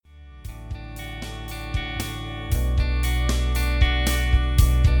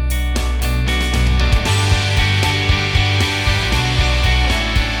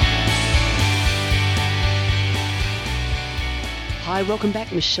Hi, welcome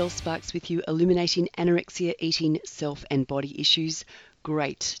back. Michelle Sparks with you, illuminating anorexia, eating, self and body issues.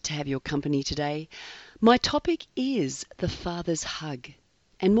 Great to have your company today. My topic is the father's hug,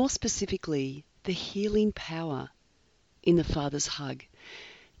 and more specifically, the healing power in the father's hug,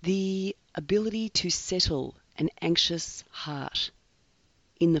 the ability to settle an anxious heart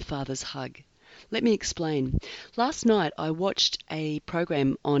in the father's hug. Let me explain. Last night I watched a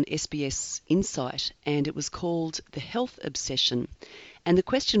program on SBS Insight, and it was called The Health Obsession. And the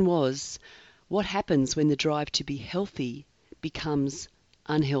question was, what happens when the drive to be healthy becomes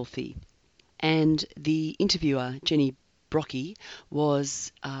unhealthy? And the interviewer, Jenny Brockie,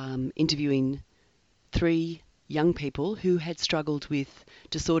 was interviewing 3 young people who had struggled with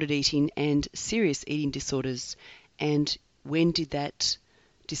disordered eating and serious eating disorders. And when did that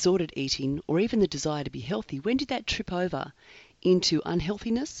disordered eating, or even the desire to be healthy, when did that trip over into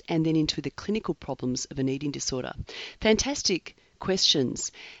unhealthiness and then into the clinical problems of an eating disorder? Fantastic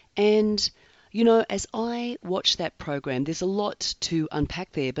questions. And, you know, as I watched that program, there's a lot to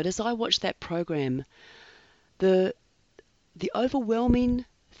unpack there, but as I watched that program, the overwhelming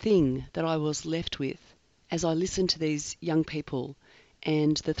thing that I was left with as I listened to these young people,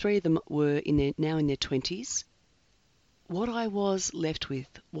 and the 3 of them were now in their 20s, what I was left with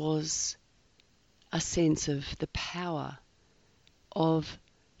was a sense of the power of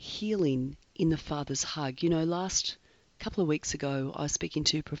healing in the father's hug. You know, last couple of weeks ago, I was speaking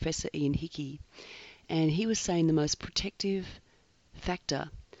to Professor Ian Hickey, and he was saying the most protective factor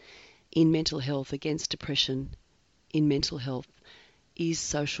in mental health against depression in mental health is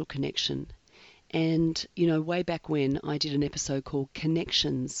social connection. And, you know, way back when I did an episode called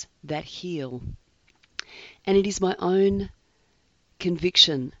Connections That Heal. And it is my own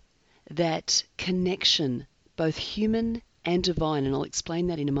conviction that connection, both human and divine, and I'll explain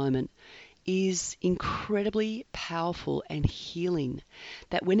that in a moment, is incredibly powerful and healing.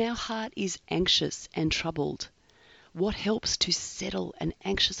 That when our heart is anxious and troubled, what helps to settle an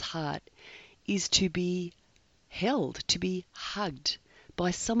anxious heart is to be held, to be hugged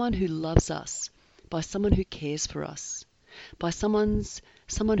by someone who loves us, by someone who cares for us, by someone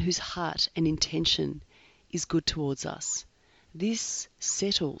whose heart and intention is good towards us. This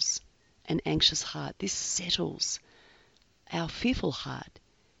settles an anxious heart. This settles our fearful heart.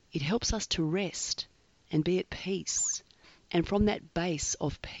 It helps us to rest and be at peace. And from that base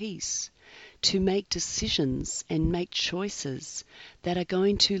of peace, to make decisions and make choices that are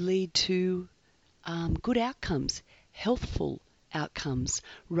going to lead to good outcomes, healthful outcomes,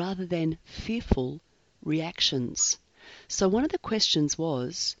 rather than fearful reactions. So one of the questions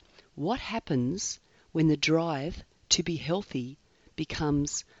was, what happens when the drive to be healthy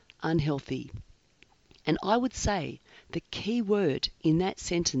becomes unhealthy? And I would say the key word in that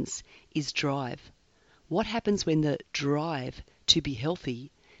sentence is drive. What happens when the drive to be healthy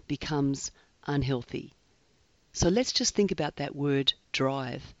becomes unhealthy? So let's just think about that word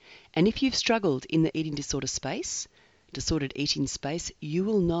drive. And if you've struggled in the eating disorder space, disordered eating space, you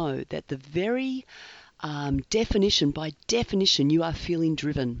will know that the very by definition, you are feeling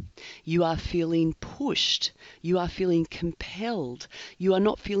driven. You are feeling pushed. You are feeling compelled. You are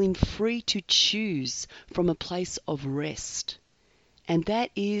not feeling free to choose from a place of rest. And that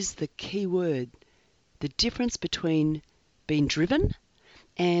is the key word, the difference between being driven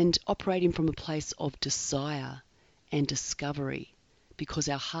and operating from a place of desire and discovery, because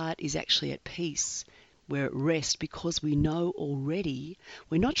our heart is actually at peace. We're at rest because we know already.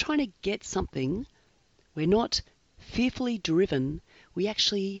 We're not trying to get something. We're not fearfully driven. We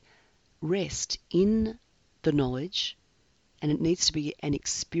actually rest in the knowledge, and it needs to be an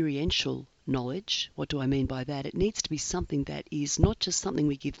experiential knowledge. What do I mean by that? It needs to be something that is not just something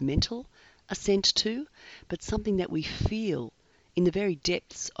we give mental assent to, but something that we feel in the very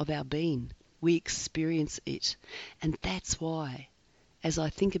depths of our being. We experience it. And that's why, as I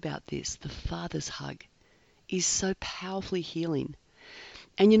think about this, the father's hug is so powerfully healing.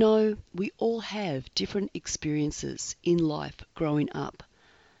 And you know, we all have different experiences in life growing up.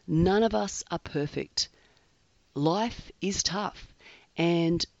 None of us are perfect. Life is tough.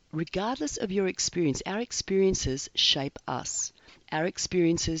 And regardless of your experience, our experiences shape us. Our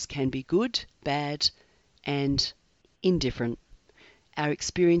experiences can be good, bad, and indifferent. Our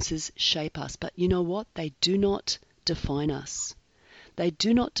experiences shape us. But you know what? They do not define us. They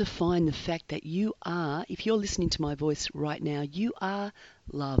do not define the fact that you are, if you're listening to my voice right now, you are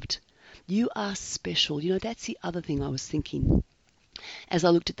loved. You are special. You know, that's the other thing I was thinking. As I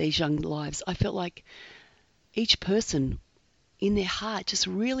looked at these young lives, I felt like each person in their heart just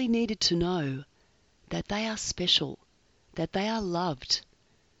really needed to know that they are special, that they are loved,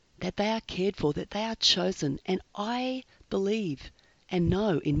 that they are cared for, that they are chosen. And I believe and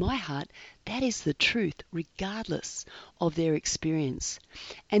know in my heart that is the truth, regardless of their experience.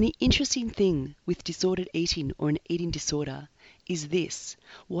 And the interesting thing with disordered eating or an eating disorder is this: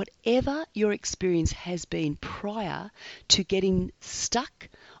 whatever your experience has been prior to getting stuck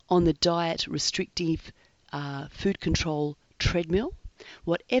on the diet restrictive food control treadmill,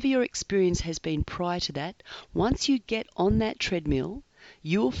 whatever your experience has been prior to that, once you get on that treadmill,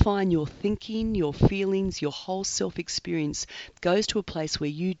 you'll find your thinking, your feelings, your whole self-experience goes to a place where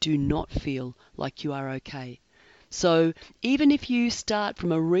you do not feel like you are okay. So even if you start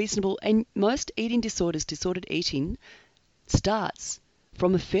from a reasonable, and most eating disorders, disordered eating, starts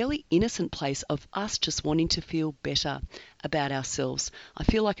from a fairly innocent place of us just wanting to feel better about ourselves. I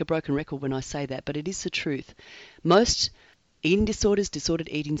feel like a broken record when I say that, but it is the truth. Most eating disorders, disordered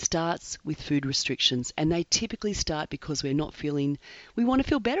eating starts with food restrictions, and they typically start because we want to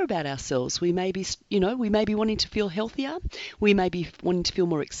feel better about ourselves. We may be wanting to feel healthier. We may be wanting to feel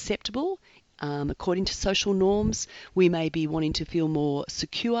more acceptable according to social norms. We may be wanting to feel more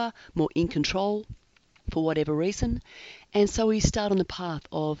secure, more in control for whatever reason. And so we start on the path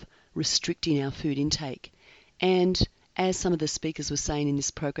of restricting our food intake. And as some of the speakers were saying in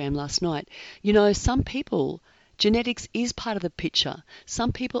this program last night, some people, genetics is part of the picture.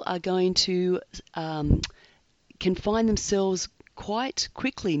 Some people are going to can find themselves quite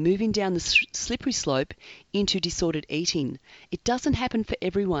quickly moving down the slippery slope into disordered eating. It doesn't happen for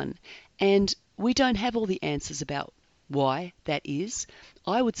everyone, and we don't have all the answers about why that is.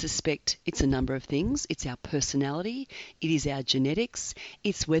 I would suspect it's a number of things. It's our personality, it is our genetics,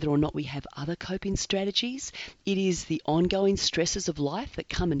 it's whether or not we have other coping strategies, it is the ongoing stresses of life that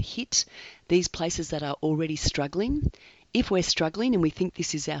come and hit these places that are already struggling. If we're struggling and we think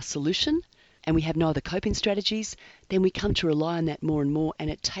this is our solution and we have no other coping strategies, then we come to rely on that more and more, and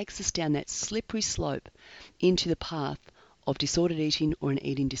it takes us down that slippery slope into the path of disordered eating or an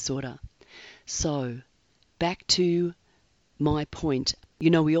eating disorder. So, back to my point.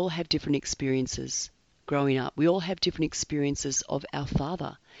 We all have different experiences growing up. We all have different experiences of our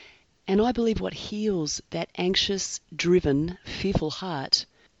father. And I believe what heals that anxious, driven, fearful heart,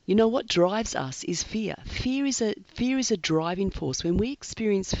 what drives us is fear. Fear is a driving force. When we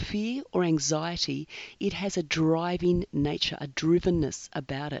experience fear or anxiety, it has a driving nature, a drivenness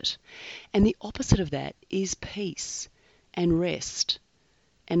about it. And the opposite of that is peace and rest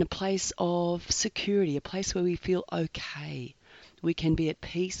and a place of security, a place where we feel okay. We can be at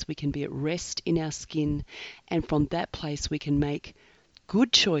peace, we can be at rest in our skin, and from that place we can make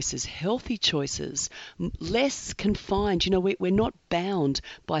good choices, healthy choices, less confined. We're not bound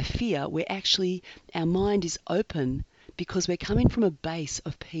by fear. Our mind is open because we're coming from a base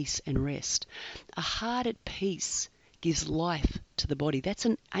of peace and rest. A heart at peace gives life to the body. That's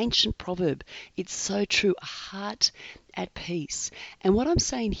an ancient proverb. It's so true. A heart at peace. And what I'm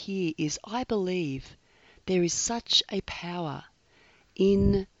saying here is I believe there is such a power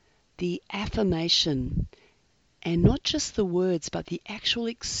in the affirmation, and not just the words, but the actual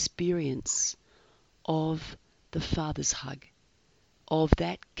experience of the Father's hug, of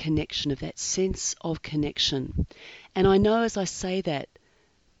that connection, of that sense of connection. And I know as I say that,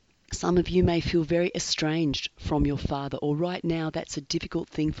 some of you may feel very estranged from your father, or right now that's a difficult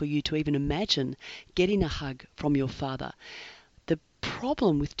thing for you to even imagine, getting a hug from your father. The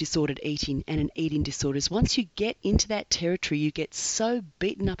problem with disordered eating and an eating disorder is once you get into that territory, you get so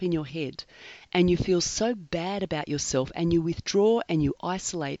beaten up in your head and you feel so bad about yourself, and you withdraw and you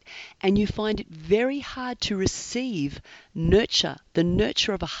isolate, and you find it very hard to receive nurture, the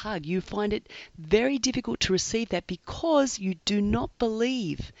nurture of a hug. You find it very difficult to receive that because you do not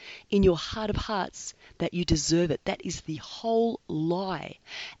believe in your heart of hearts that you deserve it. That is the whole lie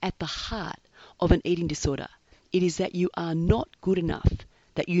at the heart of an eating disorder. It is that you are not good enough,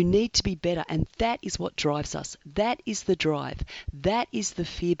 that you need to be better, and that is what drives us. That is the drive. That is the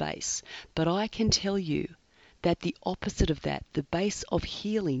fear base. But I can tell you that the opposite of that, the base of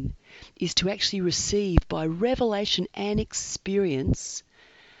healing, is to actually receive by revelation and experience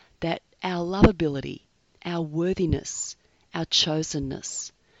that our lovability, our worthiness, our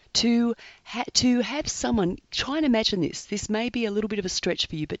chosenness, to have someone, try and imagine this. This may be a little bit of a stretch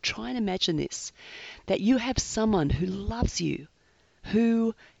for you, but try and imagine this, that you have someone who loves you,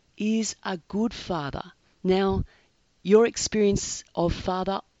 who is a good father. Now, your experience of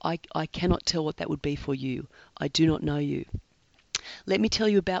father, I cannot tell what that would be for you. I do not know you. Let me tell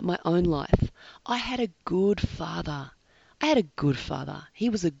you about my own life. I had a good father. He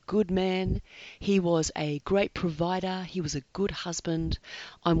was a good man. He was a great provider. He was a good husband.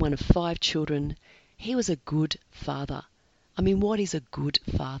 I'm one of 5 children. He was a good father. I mean, what is a good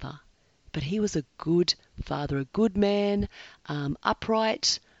father? but he was a good father, a good man,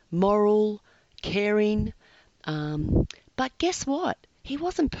 upright, moral, caring. But guess what? He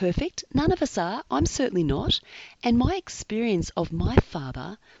wasn't perfect. None of us are. I'm certainly not. And my experience of my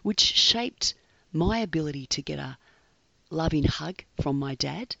father, which shaped my ability to get a loving hug from my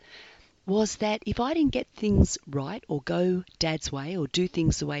dad, was that if I didn't get things right or go Dad's way or do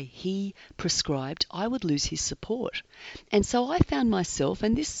things the way he prescribed, I would lose his support. And so I found myself,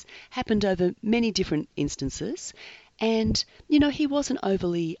 and this happened over many different instances, and, he wasn't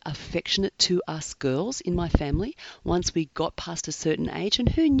overly affectionate to us girls in my family once we got past a certain age. And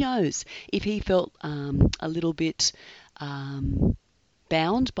who knows if he felt a little bit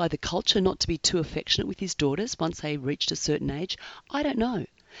bound by the culture not to be too affectionate with his daughters once they reached a certain age. I don't know.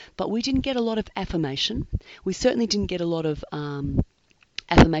 But we didn't get a lot of affirmation. We certainly didn't get a lot of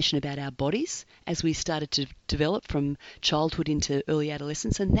affirmation about our bodies as we started to develop from childhood into early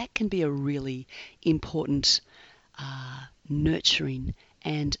adolescence. And that can be a really important nurturing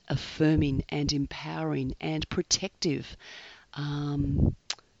and affirming and empowering and protective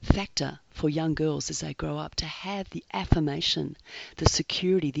factor for young girls as they grow up, to have the affirmation, the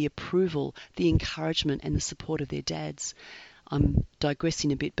security, the approval, the encouragement and the support of their dads. I'm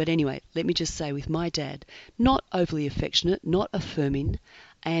digressing a bit, but anyway, let me just say with my dad, not overly affectionate, not affirming,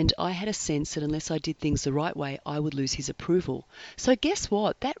 and I had a sense that unless I did things the right way, I would lose his approval. So guess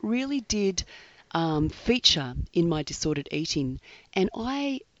what? That really did feature in my disordered eating. And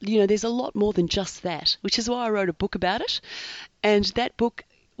there's a lot more than just that, which is why I wrote a book about it. And that book,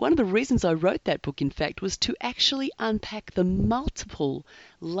 one of the reasons I wrote that book, in fact, was to actually unpack the multiple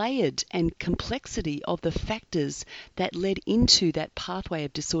layered and complexity of the factors that led into that pathway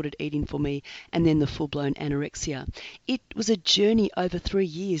of disordered eating for me, and then the full-blown anorexia. It was a journey over 3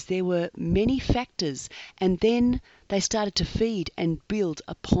 years. There were many factors, and then they started to feed and build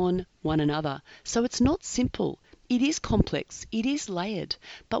upon one another. So it's not simple. It is complex. It is layered.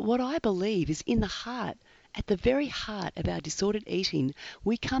 But what I believe is in the heart, at the very heart of our disordered eating,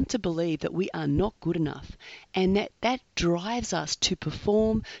 we come to believe that we are not good enough, and that drives us to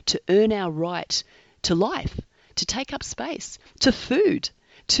perform, to earn our right to life, to take up space, to food,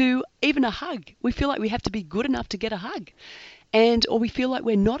 to even a hug. We feel like we have to be good enough to get a hug, or we feel like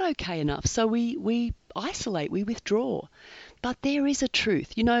we're not okay enough, so we isolate, we withdraw. But there is a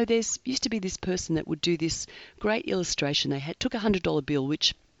truth. There's used to be this person that would do this great illustration. They took a $100 bill,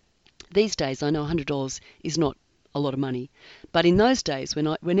 which these days, I know $100 is not a lot of money. But in those days,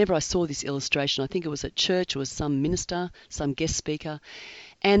 whenever I saw this illustration, I think it was at church, or was some minister, some guest speaker,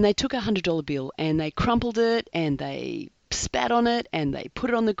 and they took a $100 bill and they crumpled it and they spat on it and they put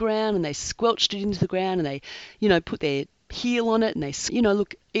it on the ground and they squelched it into the ground and they, put their heel on it and they,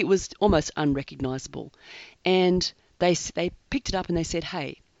 look, it was almost unrecognizable. And they picked it up and they said,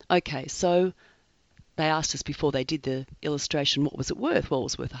 hey, okay, so they asked us before they did the illustration, what was it worth? Well, it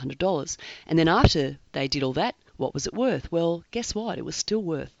was worth $100. And then after they did all that, what was it worth? Well, guess what? It was still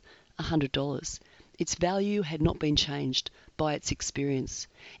worth $100. Its value had not been changed by its experience.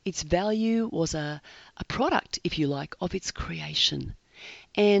 Its value was a product, if you like, of its creation.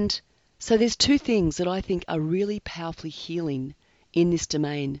 And so there's two things that I think are really powerfully healing in this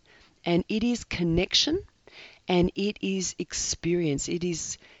domain. And it is connection and it is experience. It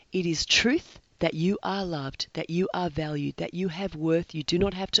is truth, that you are loved, that you are valued, that you have worth. You do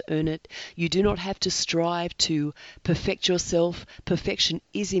not have to earn it. You do not have to strive to perfect yourself. Perfection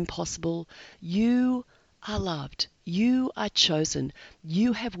is impossible. You are loved. You are chosen.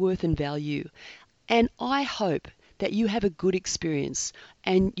 You have worth and value. And I hope that you have a good experience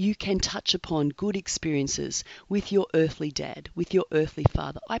and you can touch upon good experiences with your earthly dad, with your earthly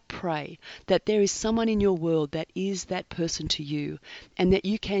father. I pray that there is someone in your world that is that person to you and that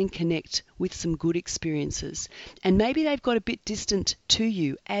you can connect with some good experiences. And maybe they've got a bit distant to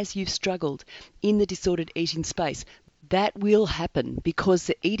you as you've struggled in the disordered eating space. That will happen because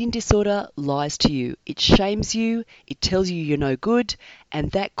the eating disorder lies to you. It shames you, it tells you you're no good, and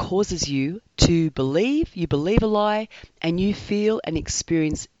that causes you to believe a lie, and you feel and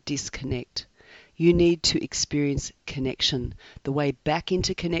experience disconnect. You need to experience connection. The way back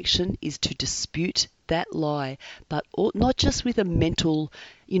into connection is to dispute that lie, but not just with a mental,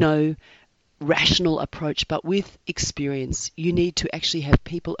 rational approach, but with experience. You need to actually have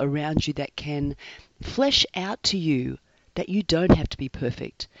people around you that can flesh out to you that you don't have to be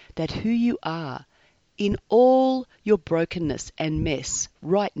perfect, that who you are in all your brokenness and mess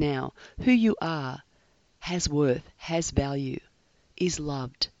right now, who you are has worth, has value, is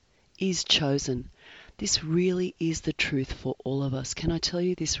loved, is chosen. This really is the truth for all of us. Can I tell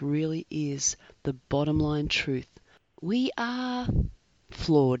you, this really is the bottom line truth. We are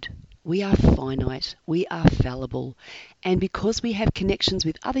flawed. We are finite, we are fallible, and because we have connections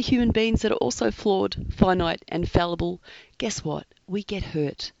with other human beings that are also flawed, finite, and fallible, guess what? We get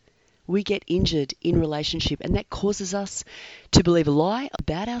hurt. We get injured in relationship, and that causes us to believe a lie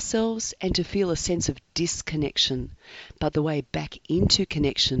about ourselves and to feel a sense of disconnection. But the way back into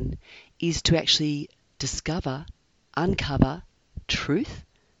connection is to actually discover, uncover truth,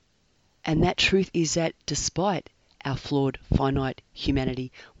 and that truth is that despite our flawed, finite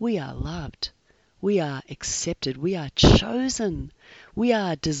humanity, we are loved. We are accepted. We are chosen. We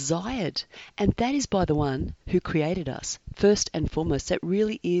are desired. And that is by the one who created us, first and foremost. That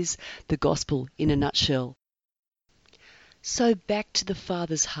really is the gospel in a nutshell. So back to the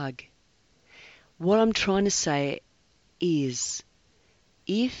Father's hug. What I'm trying to say is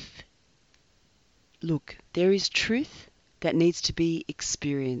look, there is truth that needs to be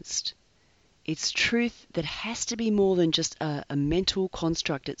experienced. It's truth that has to be more than just a mental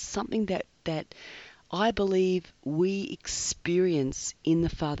construct. It's something that I believe we experience in the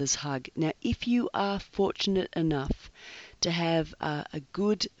Father's hug. Now, if you are fortunate enough to have a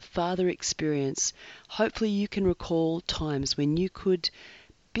good father experience, hopefully you can recall times when you could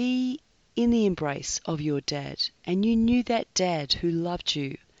be in the embrace of your dad and you knew that dad who loved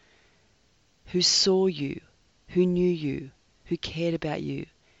you, who saw you, who knew you, who cared about you.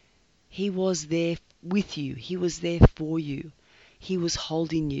 He was there with you. He was there for you. He was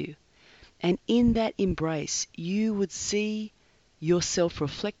holding you. And in that embrace, you would see yourself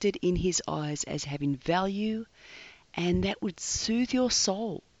reflected in his eyes as having value, and that would soothe your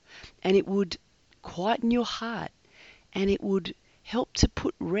soul, and it would quieten your heart, and it would help to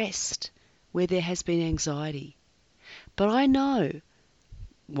put rest where there has been anxiety. But I know,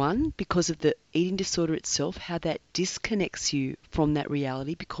 one, because of the eating disorder itself, how that disconnects you from that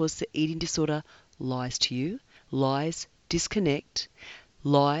reality because the eating disorder lies to you. Lies disconnect.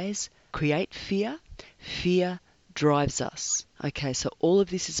 Lies create fear. Fear drives us. Okay, so all of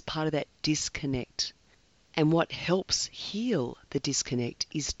this is part of that disconnect. And what helps heal the disconnect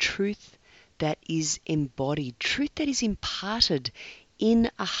is truth that is embodied, truth that is imparted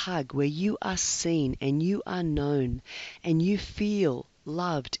in a hug where you are seen and you are known and you feel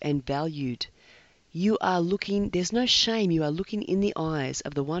loved and valued. You are looking, there's no shame, you are looking in the eyes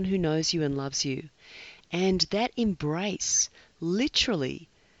of the one who knows you and loves you. And that embrace literally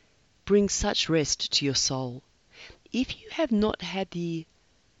brings such rest to your soul. If you have not had the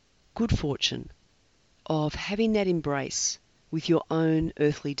good fortune of having that embrace with your own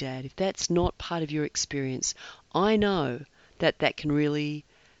earthly dad, if that's not part of your experience, I know that that can really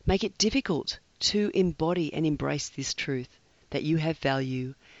make it difficult to embody and embrace this truth, that you have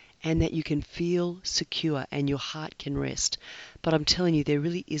value and that you can feel secure and your heart can rest. But I'm telling you, there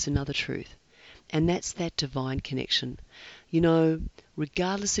really is another truth, and that's that divine connection. You know,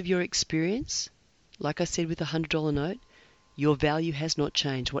 regardless of your experience, like I said with the $100 note, your value has not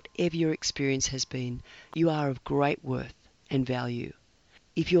changed. Whatever your experience has been, you are of great worth and value.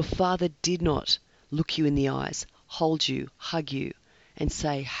 If your father did not look you in the eyes, hold you, hug you, and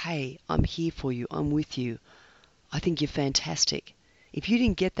say, hey, I'm here for you, I'm with you, I think you're fantastic. If you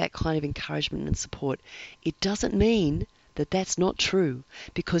didn't get that kind of encouragement and support, it doesn't mean that that's not true,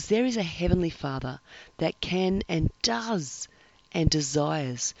 because there is a Heavenly Father that can and does and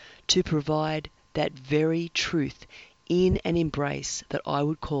desires to provide that very truth in an embrace that I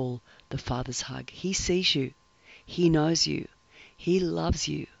would call the Father's hug. He sees you. He knows you. He loves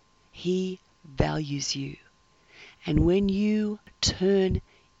you. He values you. And when you turn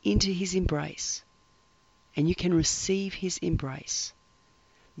into his embrace and you can receive his embrace,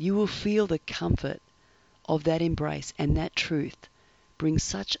 you will feel the comfort of that embrace, and that truth brings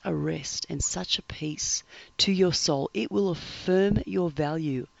such a rest and such a peace to your soul. It will affirm your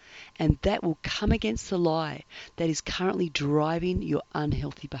value, and that will come against the lie that is currently driving your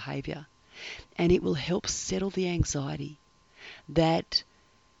unhealthy behavior. And it will help settle the anxiety that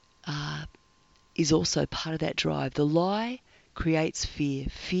is also part of that drive. The lie creates fear.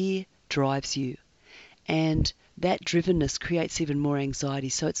 Fear drives you. And that drivenness creates even more anxiety.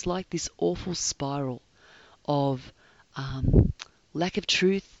 So it's like this awful spiral of lack of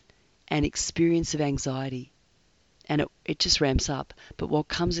truth and experience of anxiety. And it just ramps up. But what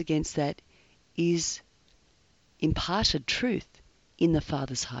comes against that is imparted truth in the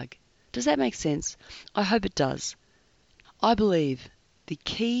Father's hug. Does that make sense? I hope it does. I believe the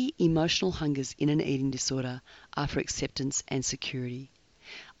key emotional hungers in an eating disorder are for acceptance and security.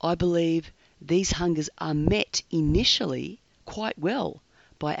 I believe these hungers are met initially quite well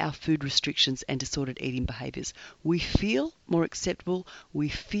by our food restrictions and disordered eating behaviours. We feel more acceptable, we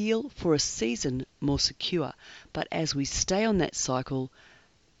feel for a season more secure, but as we stay on that cycle,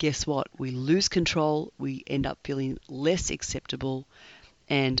 guess what? We lose control, we end up feeling less acceptable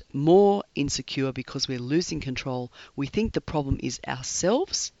and more insecure because we're losing control. We think the problem is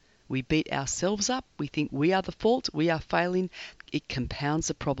ourselves. We beat ourselves up. We think we are the fault. We are failing. It compounds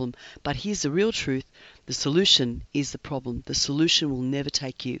the problem. But here's the real truth. The solution is the problem. The solution will never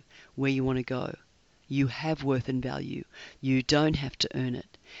take you where you want to go. You have worth and value. You don't have to earn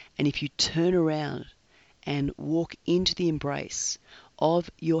it. And if you turn around and walk into the embrace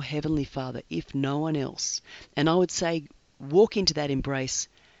of your Heavenly Father, if no one else, and I would say walk into that embrace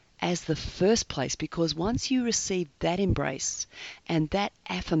as the first place, because once you receive that embrace and that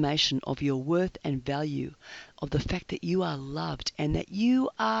affirmation of your worth and value, of the fact that you are loved and that you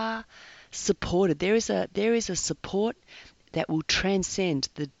are supported, there is a support that will transcend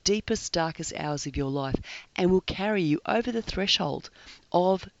the deepest, darkest hours of your life and will carry you over the threshold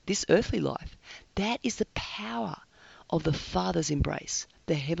of this earthly life. That is the power of the Father's embrace,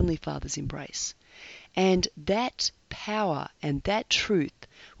 the Heavenly Father's embrace. And that power and that truth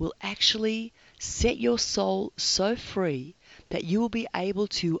will actually set your soul so free that you will be able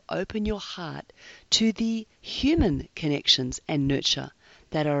to open your heart to the human connections and nurture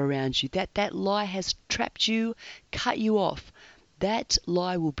that are around you. That lie has trapped you, cut you off. That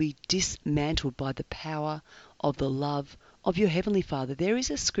lie will be dismantled by the power of the love of your Heavenly Father. There is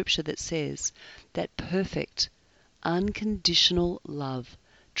a scripture that says that perfect, unconditional love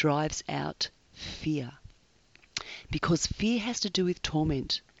drives out fear. Because fear has to do with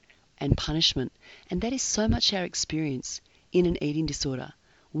torment and punishment. And that is so much our experience in an eating disorder.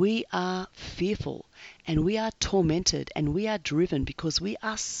 We are fearful and we are tormented and we are driven because we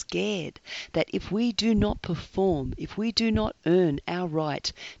are scared that if we do not perform, if we do not earn our right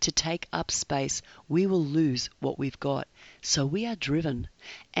to take up space, we will lose what we've got. So we are driven.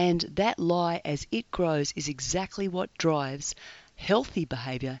 And that lie, as it grows, is exactly what drives healthy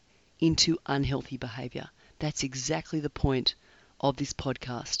behavior into unhealthy behavior. That's exactly the point of this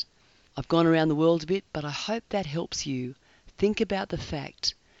podcast. I've gone around the world a bit, but I hope that helps you think about the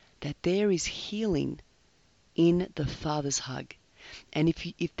fact that there is healing in the Father's hug. And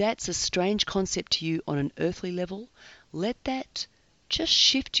if that's a strange concept to you on an earthly level, let that just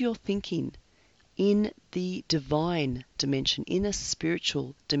shift your thinking in the divine dimension, in a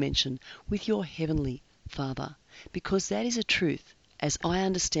spiritual dimension with your Heavenly Father. Because that is a truth, as I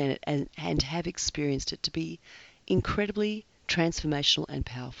understand it and have experienced it, to be incredibly transformational and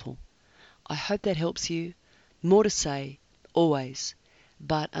powerful. I hope that helps you. More to say, always.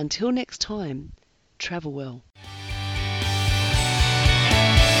 But until next time, travel well.